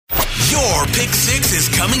Your Pick 6 is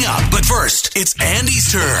coming up. But first, it's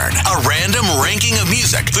Andy's turn. A random ranking of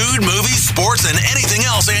music, food, movies, sports, and anything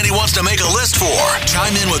else Andy wants to make a list for.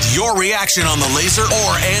 Chime in with your reaction on the Laser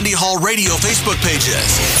or Andy Hall Radio Facebook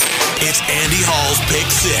pages. It's Andy Hall's Pick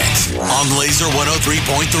 6 on Laser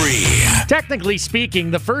 103.3. Technically speaking,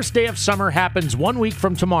 the first day of summer happens 1 week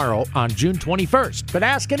from tomorrow on June 21st. But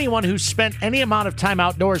ask anyone who's spent any amount of time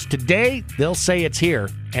outdoors today, they'll say it's here,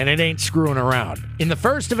 and it ain't screwing around. In the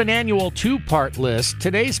first of an annual two-part list,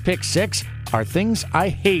 today's Pick 6 are things I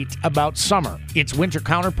hate about summer. Its winter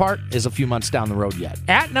counterpart is a few months down the road yet.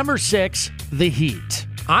 At number 6, the heat.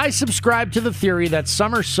 I subscribe to the theory that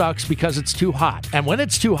summer sucks because it's too hot. And when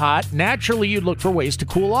it's too hot, naturally you'd look for ways to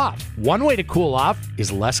cool off. One way to cool off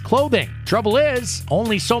is less clothing. Trouble is,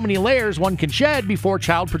 only so many layers one can shed before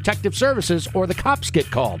Child Protective Services or the cops get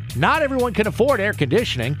called. Not everyone can afford air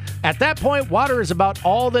conditioning. At that point, water is about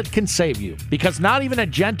all that can save you, because not even a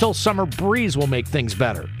gentle summer breeze will make things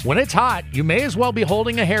better. When it's hot, you may as well be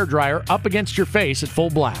holding a hairdryer up against your face at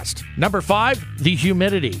full blast. Number 5, the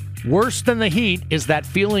humidity. Worse than the heat is that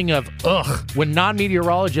feeling of ugh. When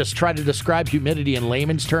non-meteorologists try to describe humidity in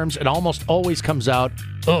layman's terms, it almost always comes out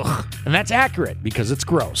ugh. And that's accurate because it's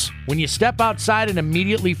gross. When you step outside and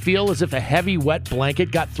immediately feel as if a heavy, wet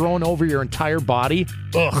blanket got thrown over your entire body,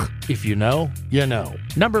 ugh. If you know, you know.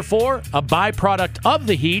 Number 4, a byproduct of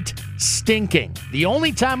the heat, stinking. The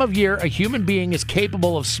only time of year a human being is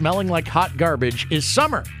capable of smelling like hot garbage is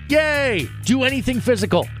summer. Yay! Do anything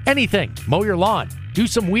physical. Anything. Mow your lawn. Do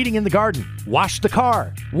some weeding in the garden. Wash the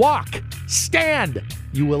car. Walk. Stand.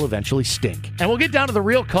 You will eventually stink. And we'll get down to the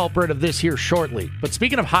real culprit of this here shortly. But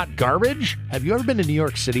speaking of hot garbage, have you ever been to New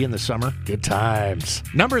York City in the summer? Good times.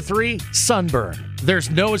 Number 3, sunburn. There's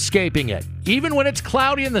no escaping it. Even when it's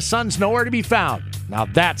cloudy and the sun's nowhere to be found. Now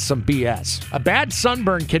that's some BS. A bad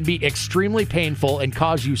sunburn can be extremely painful and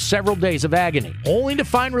cause you several days of agony, only to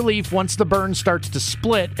find relief once the burn starts to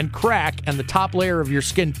split and crack and the top layer of your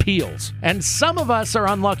skin peels. And some of us are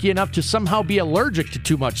unlucky enough to somehow be allergic to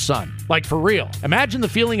too much sun. Like for real. Imagine the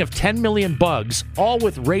feeling of 10 million bugs, all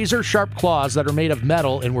with razor-sharp claws that are made of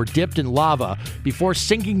metal and were dipped in lava before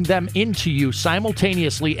sinking them into you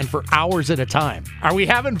simultaneously and for hours at a time. Are we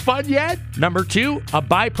having fun yet? Number 2, a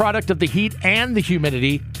byproduct of the heat and the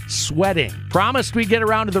humidity, sweating. Promised we'd get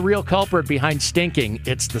around to the real culprit behind stinking.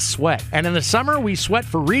 It's the sweat. And in the summer, we sweat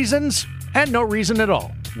for reasons and no reason at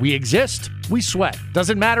all. We exist, we sweat.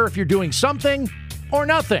 Doesn't matter if you're doing something or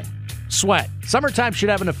nothing. Sweat. Summertime should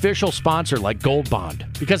have an official sponsor like Gold Bond,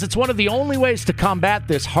 because it's one of the only ways to combat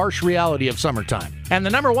this harsh reality of summertime. And the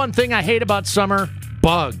number 1 thing I hate about summer,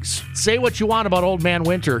 bugs. Say what you want about Old Man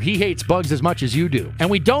Winter, he hates bugs as much as you do. And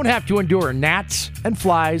we don't have to endure gnats and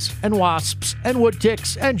flies and wasps and wood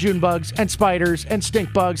ticks and June bugs and spiders and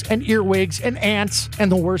stink bugs and earwigs and ants,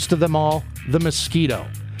 and the worst of them all, the mosquito,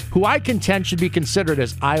 who I contend should be considered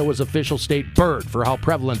as Iowa's official state bird for how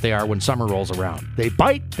prevalent they are when summer rolls around. They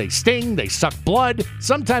bite, they sting, they suck blood.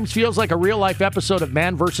 Sometimes feels like a real-life episode of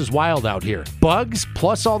Man vs. Wild out here. Bugs,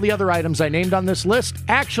 plus all the other items I named on this list,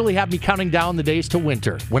 actually have me counting down the days to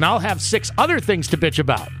winter, when I'll have 6 other things to bitch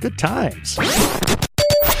about. Good times.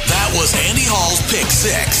 That was Andy Hall's Pick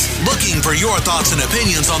 6. Looking for your thoughts and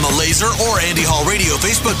opinions on the Laser or Andy Hall Radio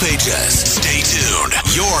Facebook pages. Stay tuned.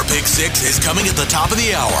 Your Pick 6 is coming at the top of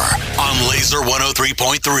the hour on Laser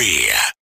 103.3.